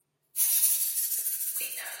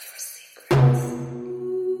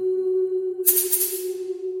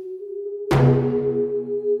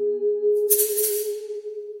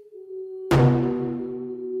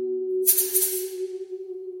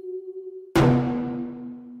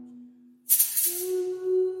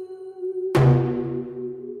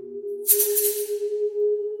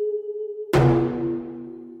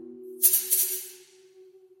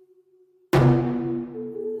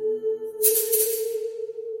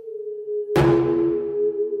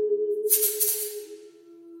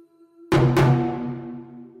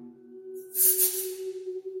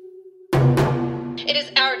It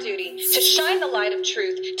is our duty to shine the light of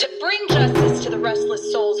truth, to bring justice to the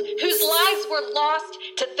restless souls whose lives were lost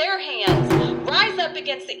to their hands. Rise up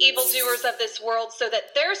against the evildoers of this world so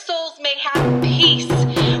that their souls may have peace.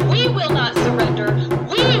 We will not surrender.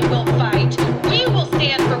 We will fight. We will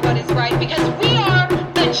stand for what is right because we are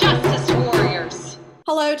the Justice Warriors.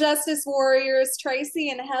 Hello, Justice Warriors.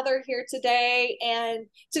 Tracy and Heather here today. And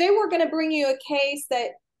today we're going to bring you a case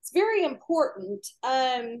that's very important.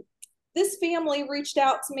 This family reached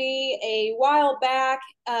out to me a while back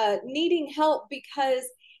needing help because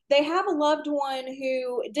they have a loved one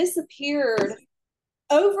who disappeared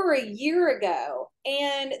over a year ago.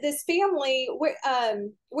 And this family, where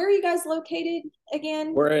are you guys located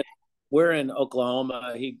again? We're in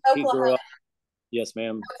Oklahoma. He grew up. Yes,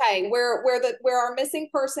 ma'am. Okay, where our missing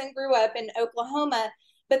person grew up in Oklahoma,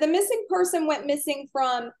 but the missing person went missing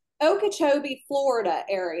from Okeechobee, Florida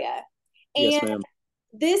area. And yes, ma'am.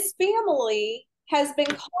 This family has been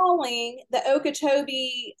calling the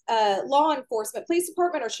Okeechobee law enforcement, police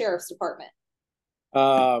department or sheriff's department?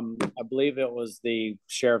 I believe it was the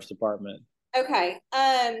sheriff's department. Okay.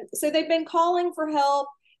 So they've been calling for help.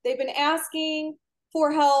 They've been asking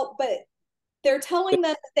for help, but they're telling them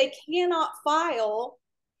that they cannot file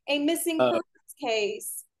a missing persons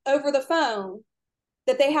case over the phone,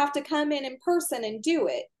 that they have to come in person and do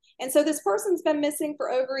it. And so this person's been missing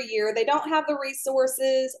for over a year. They don't have the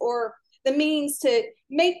resources or the means to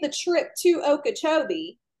make the trip to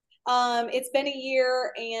Okeechobee. It's been a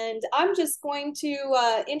year, and I'm just going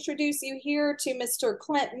to introduce you here to Mr.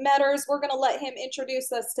 Clint Metters. We're going to let him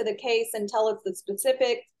introduce us to the case and tell us the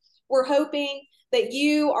specifics. We're hoping that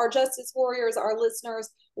you, our Justice Warriors, our listeners,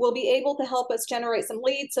 will be able to help us generate some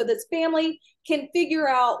leads so this family can figure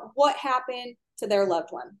out what happened to their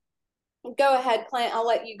loved one. Go ahead, Clint. I'll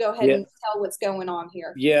let you go ahead and tell what's going on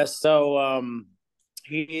here. Yes. So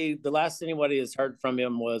the last anybody has heard from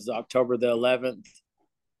him was October the 11th.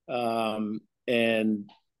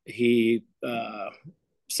 And he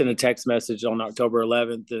sent a text message on October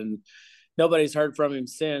 11th, and nobody's heard from him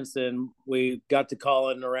since. And we got to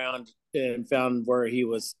calling around and found where he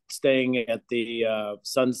was staying at the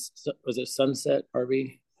Sunset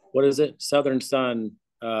RV? What is it? Southern Sun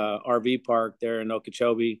RV park there in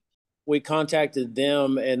Okeechobee. We contacted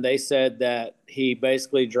them, and they said that he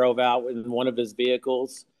basically drove out in one of his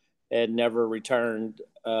vehicles and never returned.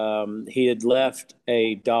 He had left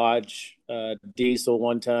a Dodge diesel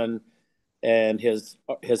 1-ton, and his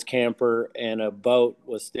camper and a boat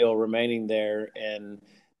was still remaining there. And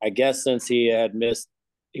I guess since he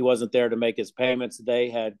wasn't there to make his payments, they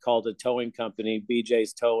had called a towing company,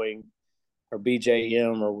 BJ's Towing or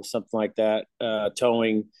BJM or something like that,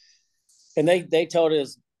 towing. And they towed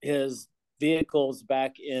his vehicles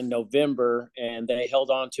back in November, and they held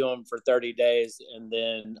on to them for 30 days and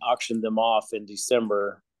then auctioned them off in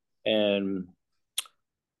December, and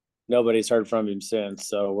nobody's heard from him since.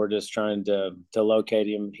 So we're just trying to locate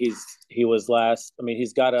him. He's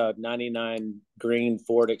got a 99 green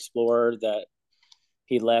Ford Explorer that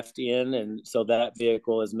he left in, and so that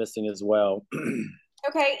vehicle is missing as well.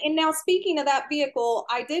 Okay, and now speaking of that vehicle,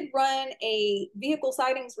 I did run a vehicle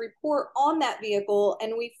sightings report on that vehicle,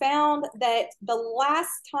 and we found that the last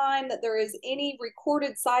time that there is any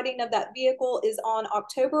recorded sighting of that vehicle is on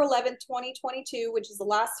October 11th, 2022, which is the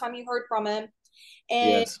last time you heard from him.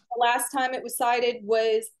 And yes. The last time it was sighted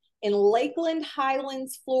was in Lakeland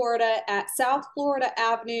Highlands, Florida at South Florida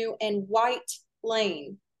Avenue and White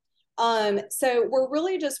Lane. So we're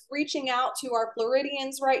really just reaching out to our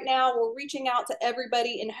Floridians right now. We're reaching out to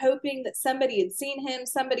everybody and hoping that somebody had seen him,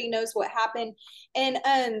 somebody knows what happened. And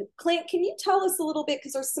Clint, can you tell us a little bit,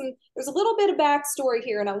 because there's a little bit of backstory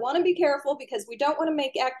here, and I want to be careful because we don't want to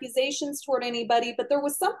make accusations toward anybody, but there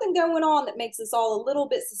was something going on that makes us all a little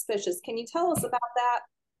bit suspicious. Can you tell us about that?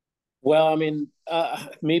 Well, I mean,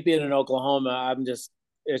 me being in Oklahoma,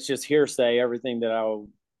 it's just hearsay. Everything that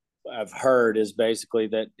I've heard is basically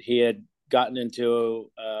that he had gotten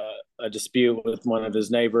into a dispute with one of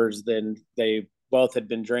his neighbors. Then they both had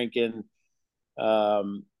been drinking.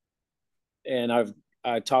 And I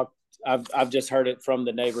talked I've just heard it from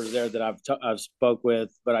the neighbors there that I've spoke with,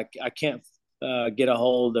 but I can't get a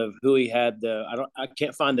hold of who he had I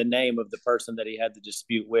can't find the name of the person that he had the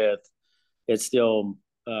dispute with. It's still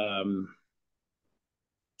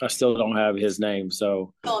I still don't have his name,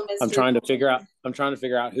 so I'm trying to figure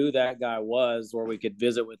out who that guy was, where we could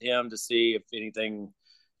visit with him to see if anything,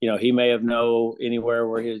 he may have know anywhere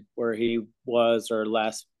where he was or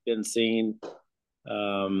last been seen.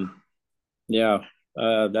 Yeah,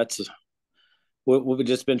 that's we've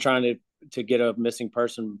just been trying to get a missing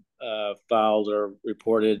person filed or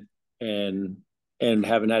reported, and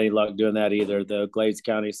haven't had any luck doing that either. The Glades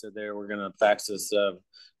County said they were going to fax us a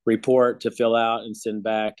report to fill out and send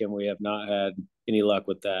back, and we have not had any luck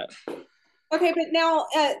with that. Okay, but now,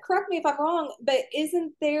 correct me if I'm wrong, but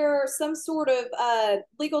isn't there some sort of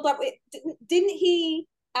legal document? Didn't he,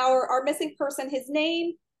 our missing person, his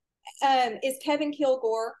name is Kevin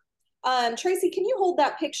Kilgore. Tracy, can you hold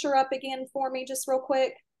that picture up again for me just real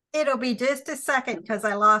quick? It'll be just a second because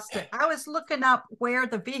I lost it. I was looking up where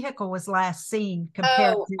the vehicle was last seen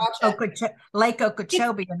compared to Lake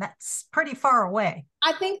Okeechobee, and that's pretty far away.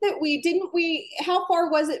 I think that how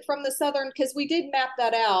far was it from the southern, because we did map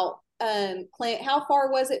that out, Clint, how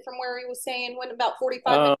far was it from where he was saying, when about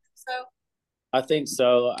 45 minutes or so? I think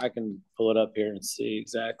so. I can pull it up here and see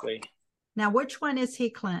exactly. Now, which one is he,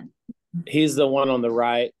 Clint? He's the one on the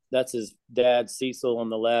right. That's his dad, Cecil, on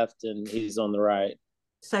the left, and he's on the right.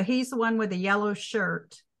 So he's the one with the yellow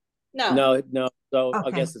shirt. No. So okay.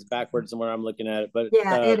 I guess it's backwards than where I'm looking at it. But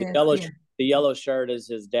the yellow shirt is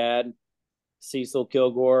his dad, Cecil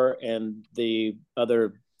Kilgore, and the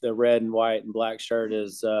red and white and black shirt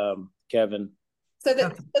is Kevin. So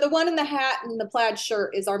the one in the hat and the plaid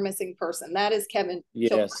shirt is our missing person. That is Kevin.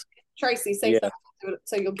 Yes. Kilgore. Tracy, say something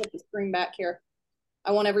so you'll get the screen back here.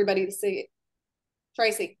 I want everybody to see it.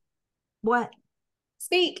 Tracy. What?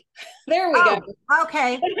 Speak. There we go.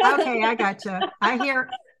 Okay, I got you. I hear.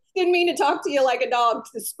 Didn't mean to talk to you like a dog.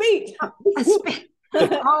 To speak.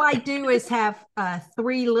 All I do is have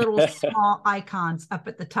 3 little small icons up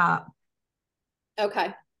at the top.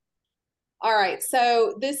 Okay. All right.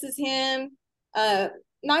 So this is him.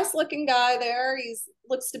 Nice looking guy there. He's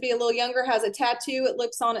looks to be a little younger. Has a tattoo. It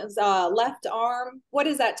looks on his left arm. What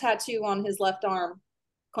is that tattoo on his left arm?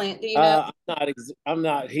 Clint, do you know? I'm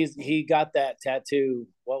not. He got that tattoo.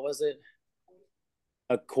 What was it?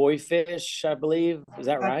 A koi fish, I believe. Is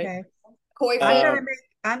that right? Okay. Koi fish.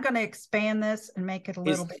 I'm gonna expand this and make it a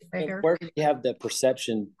little bit bigger. Where did he have the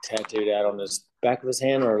perception tattooed out on his back of his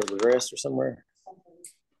hand or the wrist or somewhere?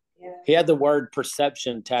 Yeah. He had the word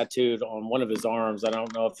perception tattooed on one of his arms. I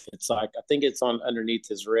don't know if it's I think it's on underneath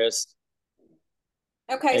his wrist.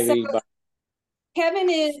 Okay, maybe, so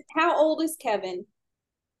Kevin how old is Kevin?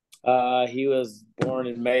 He was born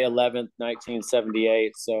in May 11th,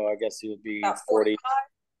 1978. So I guess he would be about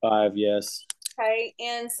 45. Yes. Okay.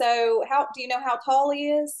 And so do you know how tall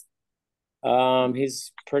he is?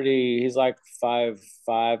 He's like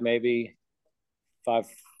 5'5", maybe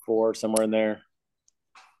 5'4", somewhere in there.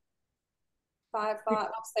 5'5".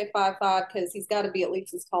 I'll say 5'5" because he's got to be at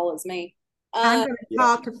least as tall as me. I'm going to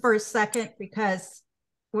talk for a second because,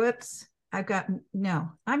 whoops,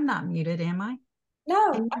 I'm not muted, am I?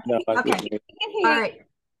 No. Okay. All right.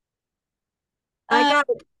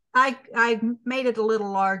 I made it a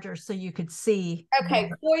little larger so you could see.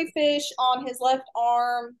 Okay, koi fish on his left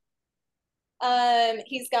arm.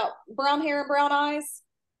 He's got brown hair and brown eyes.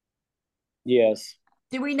 Yes.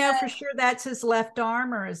 Do we know for sure that's his left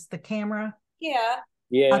arm, or is the camera? Yeah.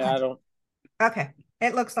 Yeah, okay. I don't. Okay,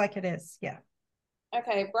 it looks like it is. Yeah.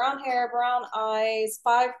 Okay, brown hair, brown eyes,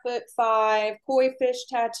 5'5", koi fish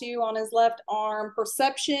tattoo on his left arm,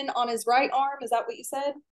 perception on his right arm. Is that what you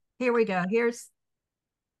said? Here we go.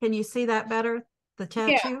 Can you see that better? The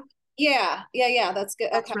tattoo? Yeah. That's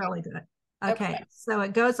good. That's really good. Okay, so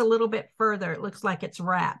it goes a little bit further. It looks like it's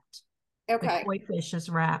wrapped. Okay. The koi fish is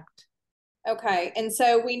wrapped. Okay, and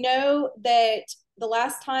so we know that the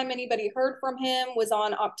last time anybody heard from him was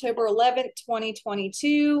on October 11th,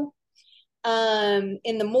 2022.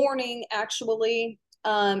 In the morning, actually.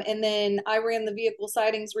 And then I ran the vehicle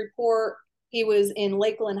sightings report. He was in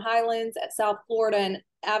Lakeland Highlands at South Florida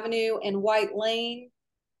Avenue and White Lane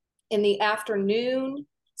in the afternoon.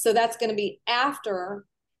 So that's going to be after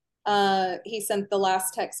he sent the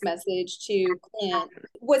last text message to Clint.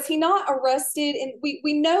 Was he not arrested? And we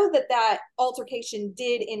know that altercation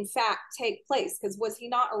did in fact take place, because was he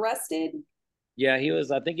not arrested? Yeah, he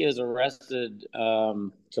was. I think he was arrested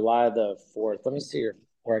July the 4th. Let me see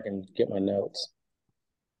where I can get my notes.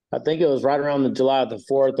 I think it was right around the July the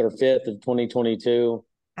 4th or 5th of 2022.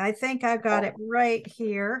 I think I got it right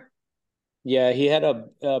here. Yeah, he had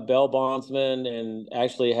a bail bondsman and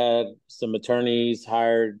actually had some attorneys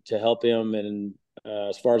hired to help him. And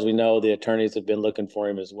as far as we know, the attorneys have been looking for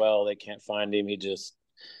him as well. They can't find him. He just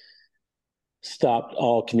stopped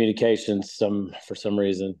all communications for some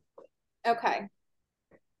reason. Okay.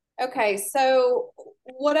 Okay, so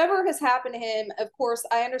whatever has happened to him, of course,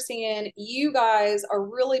 I understand you guys are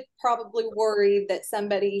really probably worried that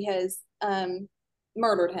somebody has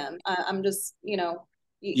murdered him. I'm just,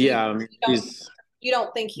 Yeah, you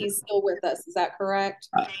don't think he's still with us. Is that correct?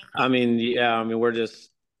 I mean, yeah, I mean,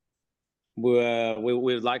 we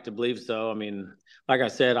would like to believe so. I mean, like I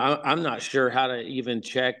said, I'm not sure how to even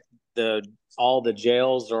check all the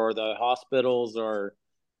jails or the hospitals or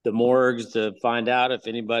the morgues to find out if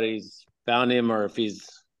anybody's found him or if he's,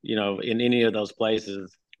 in any of those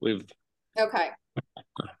places. Okay.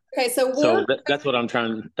 Okay, so that's what I'm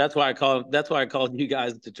trying. That's why I called you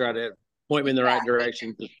guys to try to point me in the right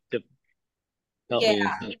direction to help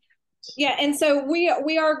me. Yeah, and so we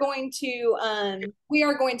are going to do that.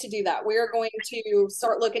 We are going to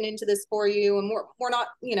start looking into this for you, and we're not,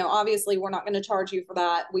 obviously we're not going to charge you for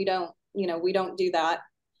that. We don't do that.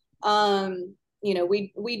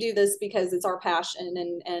 We do this because it's our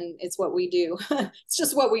passion and it's what we do. It's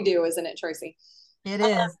just what we do, isn't it, Tracy? It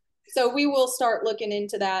is. So we will start looking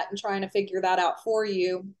into that and trying to figure that out for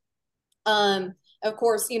you. Of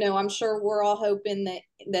course, I'm sure we're all hoping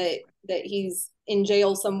that he's in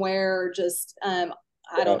jail somewhere, or just I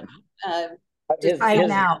don't his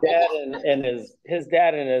dad and his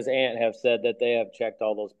dad and his aunt have said that they have checked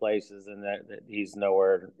all those places and that he's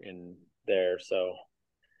nowhere in there. So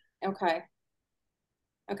okay,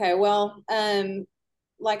 well,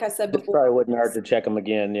 like I said before, probably wouldn't hurt to check him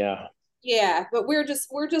again. Yeah, but we're just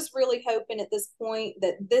really hoping at this point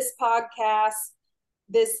that this podcast,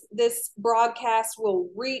 this broadcast will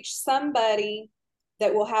reach somebody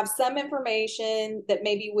that will have some information that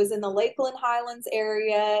maybe was in the Lakeland Highlands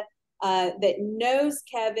area, that knows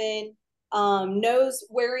Kevin, knows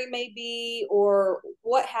where he may be or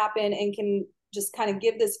what happened, and can just kind of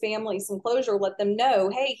give this family some closure, let them know,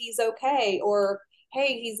 hey, he's okay, or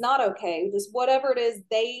hey, he's not okay. Just whatever it is,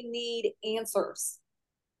 they need answers.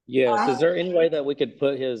 Yes. Is there any way that we could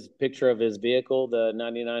put his picture of his vehicle, the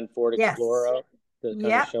 99 Ford Explorer, up to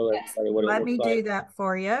kind of show everybody what it looks like? Let me do that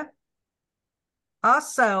for you.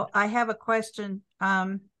 Also, I have a question.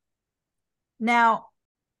 Now,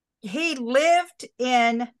 he lived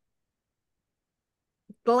in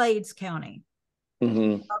Glades County.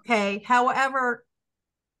 Mm-hmm. Okay. However,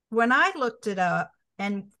 when I looked it up,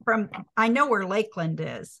 and I know where Lakeland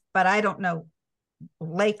is, but I don't know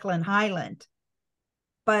Lakeland Highland.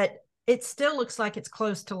 But it still looks like it's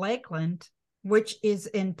close to Lakeland, which is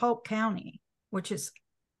in Polk County, which is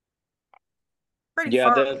pretty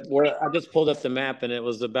far. I just pulled up the map and it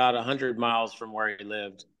was about 100 miles from where he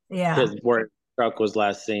lived. Yeah. Where the truck was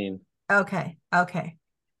last seen. Okay.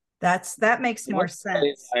 That makes more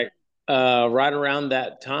sense. Like, right around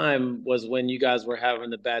that time was when you guys were having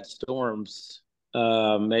the bad storms.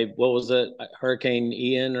 Maybe, what was it, Hurricane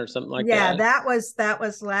Ian or something like that? Yeah, that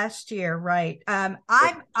was last year, right? I'm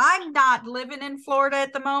not living in Florida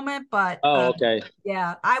at the moment, but okay.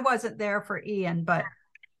 Yeah, I wasn't there for Ian, but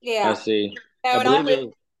yeah, I see.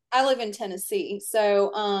 I live in Tennessee,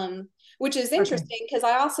 so which is interesting because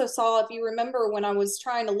I also saw, if you remember, when I was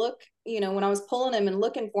trying to look, when I was pulling him and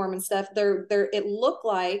looking for him and stuff, there it looked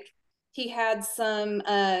like he had some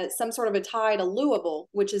sort of a tie to Louisville,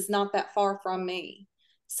 which is not that far from me.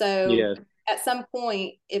 So at some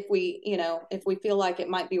point, if we feel like it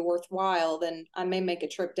might be worthwhile, then I may make a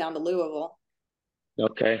trip down to Louisville.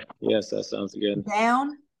 Okay. Yes, that sounds good.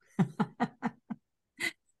 Down.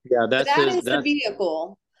 Yeah, that's the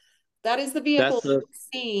vehicle. That is the vehicle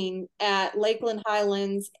seen at Lakeland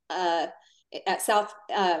Highlands, in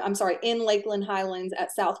Lakeland Highlands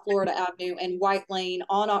at South Florida Avenue and White Lane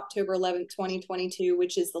on October 11th, 2022,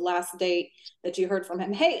 which is the last date that you heard from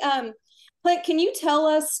him. Hey, Clint, can you tell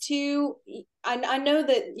us too, I know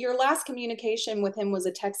that your last communication with him was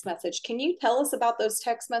a text message. Can you tell us about those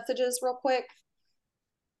text messages real quick?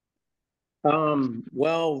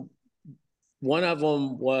 Well, one of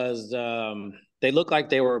them was, they looked like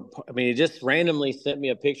they were, he just randomly sent me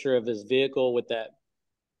a picture of his vehicle with that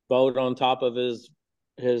boat on top of his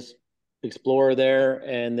Explorer there.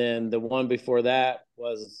 And then the one before that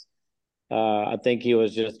was, I think he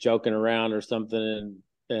was just joking around or something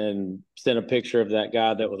and sent a picture of that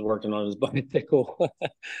guy that was working on his bicycle.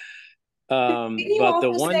 But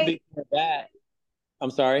the one before that,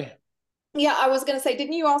 I'm sorry. Yeah, I was going to say,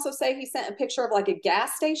 didn't you also say he sent a picture of like a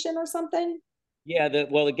gas station or something? Yeah,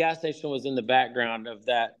 the gas station was in the background of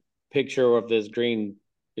that picture of this green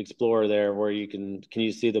Explorer there where can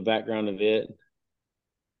you see the background of it?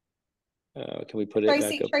 Can we put it back up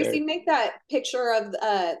Tracy, there? make that picture of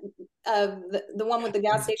the one with the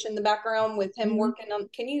gas station in the background with him working on.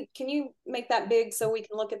 Can you make that big so we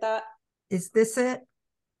can look at that? Is this it?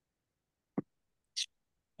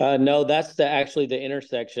 No, that's actually the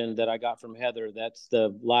intersection that I got from Heather. That's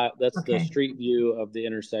the street view of the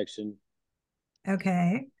intersection.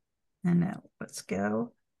 Okay. And now let's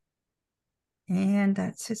go. And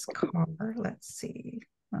that's his car. Let's see.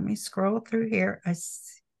 Let me scroll through here. I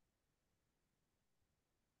see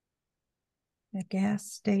the gas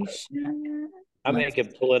station. I may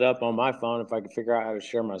could pull it up on my phone if I could figure out how to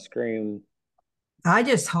share my screen. I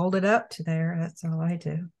just hold it up to there. That's all I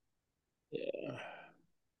do. Yeah.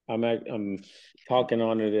 I'm talking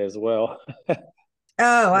on it as well.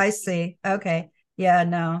 Oh, I see. Okay. Yeah,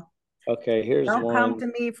 no. Okay, here's Don't one. come to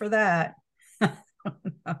me for that. No.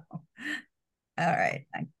 All right.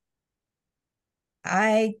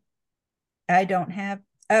 I don't have.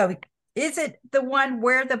 Oh, is it the one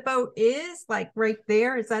where the boat is? Like right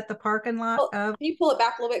there? Is that the parking lot of? Can you pull it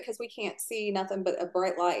back a little bit because we can't see nothing but a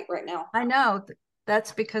bright light right now? I know.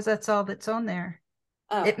 That's because that's all that's on there.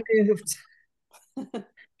 Oh. It moved.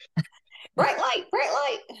 Bright light, bright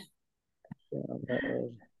light.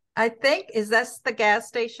 I think that's the gas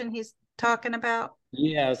station he's talking about.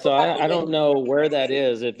 Yeah, so I don't know where that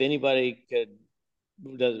is. If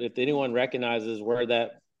anyone recognizes where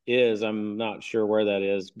that is, I'm not sure where that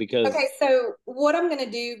is because. Okay, so what I'm going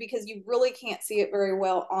to do, because you really can't see it very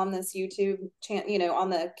well on this YouTube channel, on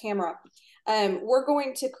the camera, we're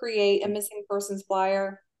going to create a missing persons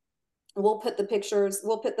flyer. We'll put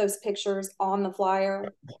those pictures on the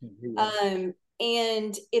flyer.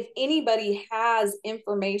 And if anybody has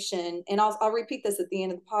information, and I'll repeat this at the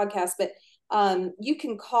end of the podcast, but you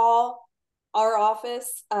can call our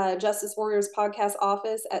office, Justice Warriors Podcast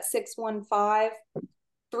office at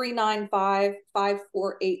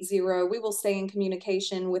 615-395-5480. We will stay in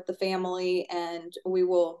communication with the family and we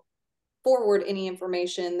will forward any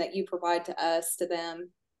information that you provide to us to them.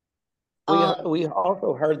 We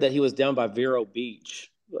also heard that he was down by Vero Beach.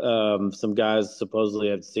 Some guys supposedly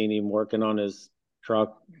had seen him working on his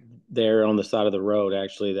truck there on the side of the road.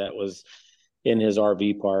 Actually, that was in his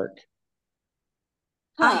RV park.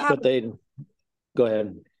 Go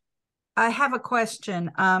ahead. I have a question.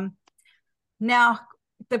 Now,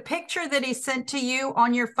 the picture that he sent to you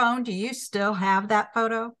on your phone, do you still have that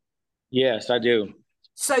photo? Yes, I do.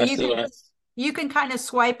 So you can kind of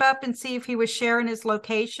swipe up and see if he was sharing his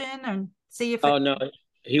location and see if. Oh no,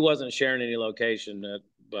 he wasn't sharing any location.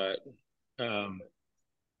 But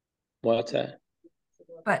what's that?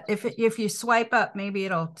 But if you swipe up, maybe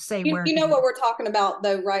it'll say where. You know what we're talking about,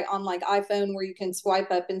 though, right? On like iPhone, where you can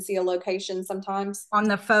swipe up and see a location sometimes on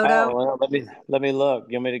the photo. Oh, well, let me look.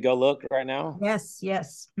 You want me to go look right now? Yes.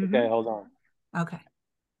 Mm-hmm. Okay, hold on. Okay.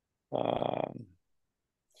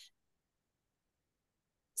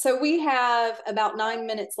 So we have about 9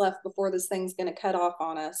 minutes left before this thing's going to cut off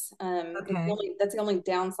on us. Okay. That's the only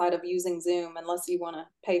downside of using Zoom. Unless you want to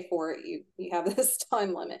pay for it, you have this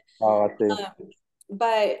time limit. Oh, I see.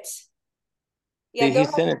 But yeah, he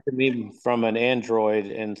sent it to me from an Android,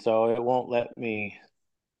 and so it won't let me.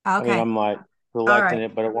 Okay. I mean, I'm like selecting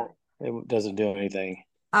it, but it doesn't do anything.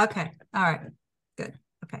 Okay. All right. Good.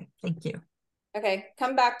 Okay. Thank you. Okay.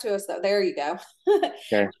 Come back to us, though. There you go.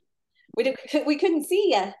 Okay. We couldn't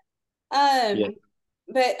see you. Yeah.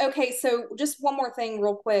 But okay, so just one more thing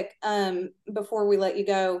real quick before we let you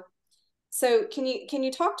go. So can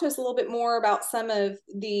you talk to us a little bit more about some of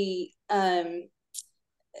the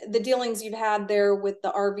dealings you've had there with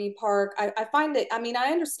the RV park? I find that, I mean, I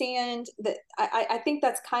understand that I think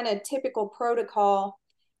that's kind of typical protocol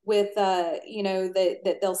with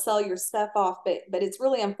that they'll sell your stuff off, but it's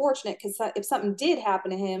really unfortunate because if something did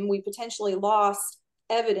happen to him, we potentially lost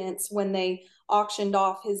evidence when they auctioned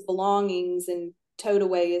off his belongings and towed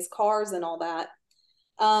away his cars and all that.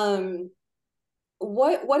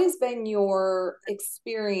 What has been your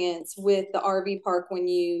experience with the RV park when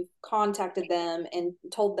you contacted them and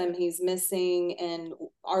told them he's missing? And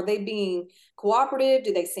are they being cooperative?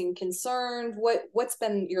 Do they seem concerned? What's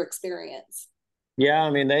been your experience? Yeah, I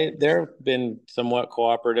mean, they've been somewhat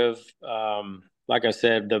cooperative. Like I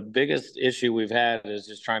said, the biggest issue we've had is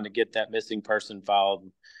just trying to get that missing person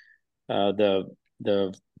filed, the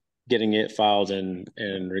getting it filed and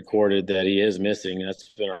recorded that he is missing. That's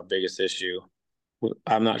been our biggest issue.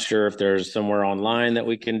 I'm not sure if there's somewhere online that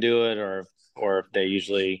we can do it, or if they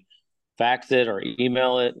usually fax it or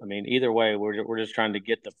email it. I mean, either way, we're just trying to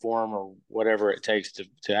get the form or whatever it takes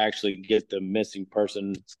to actually get the missing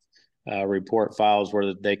person report files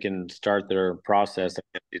where they can start their process, I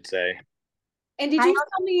guess you'd say. And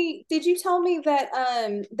did you tell me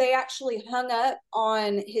that they actually hung up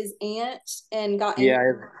on his aunt and got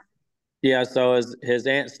in? Yeah, so his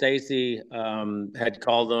Aunt Stacy had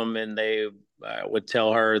called them, and they would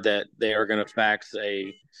tell her that they are going to fax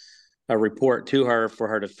a report to her for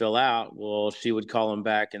her to fill out. Well, she would call them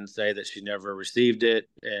back and say that she never received it,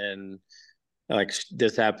 and like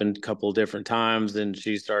this happened a couple of different times, and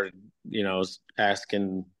she started,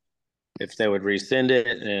 asking if they would resend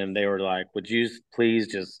it, and they were like, "Would you please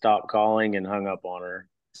just stop calling?" and hung up on her.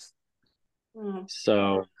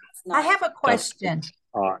 So I have a question.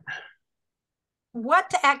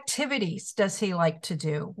 What activities does he like to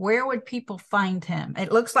do? Where would people find him?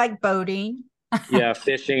 It looks like boating. Yeah,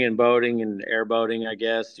 fishing and boating and airboating, I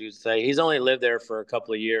guess you'd say. He's only lived there for a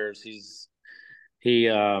couple of years. He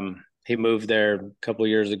moved there a couple of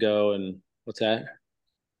years ago, and what's that?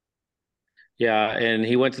 Yeah, and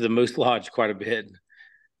he went to the Moose Lodge quite a bit.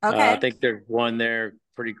 Okay. I think there's one there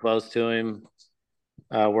pretty close to him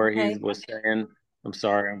where he was staying. I'm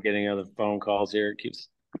sorry, I'm getting other phone calls here. It keeps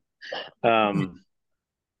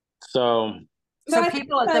so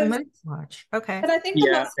people at the Moose Lodge. Okay. But I think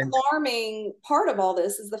the most alarming part of all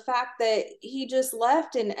this is the fact that he just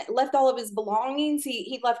left all of his belongings.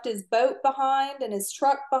 He left his boat behind and his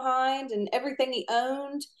truck behind and everything he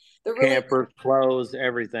owned. The camper, clothes,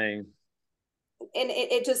 everything. And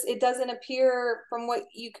it doesn't appear from what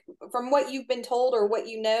you've been told or what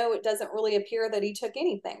it doesn't really appear that he took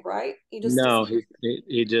anything, right? He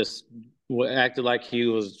just acted like he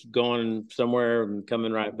was going somewhere and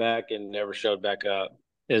coming right back and never showed back up,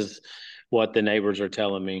 is what the neighbors are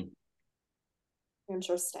telling me.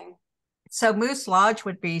 Interesting. So Moose Lodge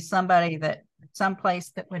would be someplace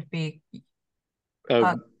that would be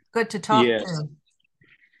good to talk to.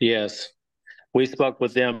 Yes. We spoke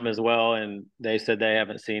with them as well, and they said they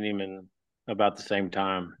haven't seen him in about the same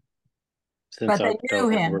time since October. They knew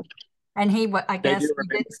him, and I guess he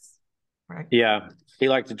did. Right. Yeah, he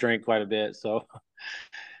liked to drink quite a bit, so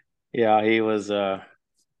yeah, he was.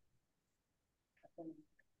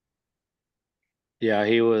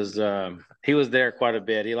 He was there quite a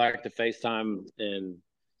bit. He liked to FaceTime and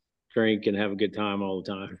drink and have a good time all the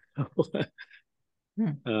time.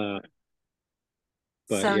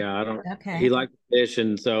 But I don't. Okay. He liked to fish,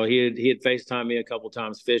 and so he had FaceTimed me a couple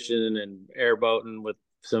times fishing and airboating with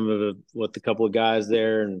with a couple of guys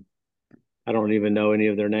there, and I don't even know any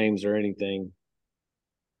of their names or anything.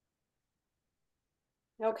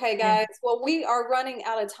 Okay, guys. Well, we are running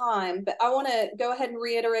out of time, but I want to go ahead and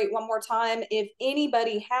reiterate one more time. If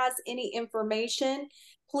anybody has any information,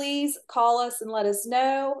 please call us and let us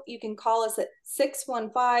know. You can call us at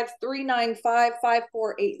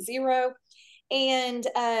 615-395-5480. And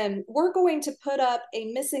we're going to put up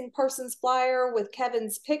a missing persons flyer with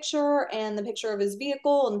Kevin's picture and the picture of his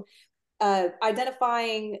vehicle and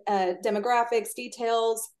identifying demographics,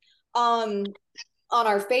 details on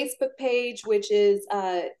our Facebook page, which is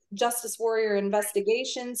Justice Warrior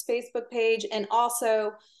Investigations Facebook page, and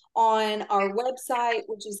also on our website,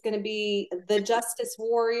 which is going to be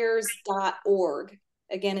thejusticewarriors.org.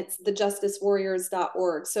 Again, it's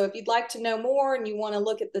thejusticewarriors.org. So if you'd like to know more and you want to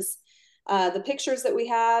look at this, the pictures that we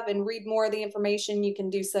have and read more of the information, you can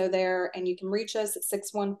do so there, and you can reach us at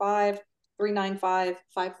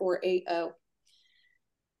 615-395-5480.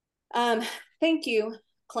 Thank you,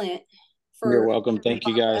 Clint. You're welcome. Thank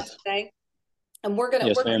you, guys. Today. And we're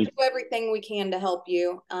gonna do everything we can to help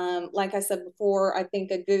you. Like I said before, I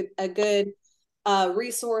think a good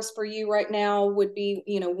resource for you right now would be,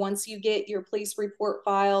 once you get your police report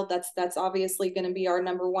filed, that's obviously going to be our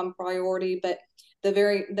number one priority. But the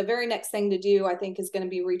very next thing to do, I think, is going to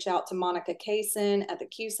be reach out to Monica Kaysen at the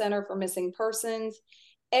Q Center for Missing Persons.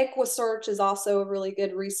 EquiSearch is also a really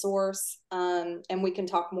good resource, and we can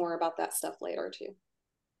talk more about that stuff later too.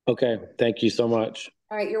 Okay. Thank you so much.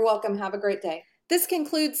 All right. You're welcome. Have a great day. This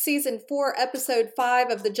concludes Season 4, Episode 5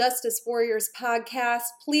 of the Justice Warriors podcast.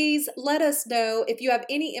 Please let us know if you have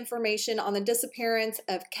any information on the disappearance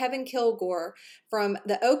of Kevin Kilgore from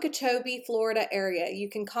the Okeechobee, Florida area. You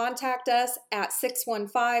can contact us at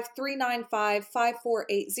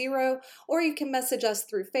 615-395-5480, or you can message us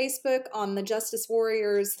through Facebook on the Justice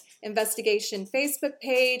Warriors Investigation Facebook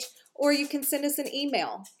page, or you can send us an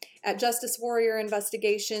email at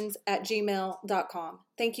justicewarriorinvestigations@gmail.com.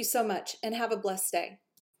 Thank you so much, and have a blessed day.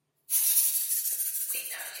 We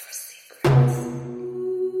know your secrets.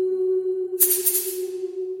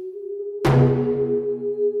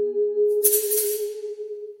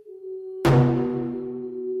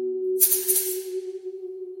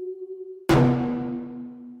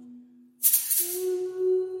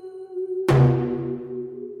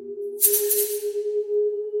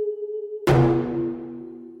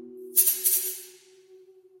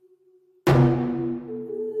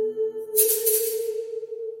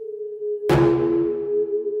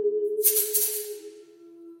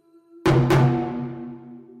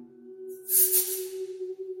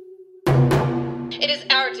 is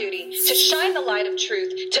our duty to shine the light of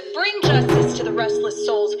truth, to bring justice to the restless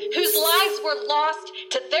souls whose lives were lost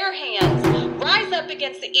to their hands. Rise up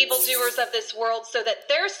against the evildoers of this world so that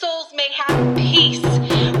their souls may have peace.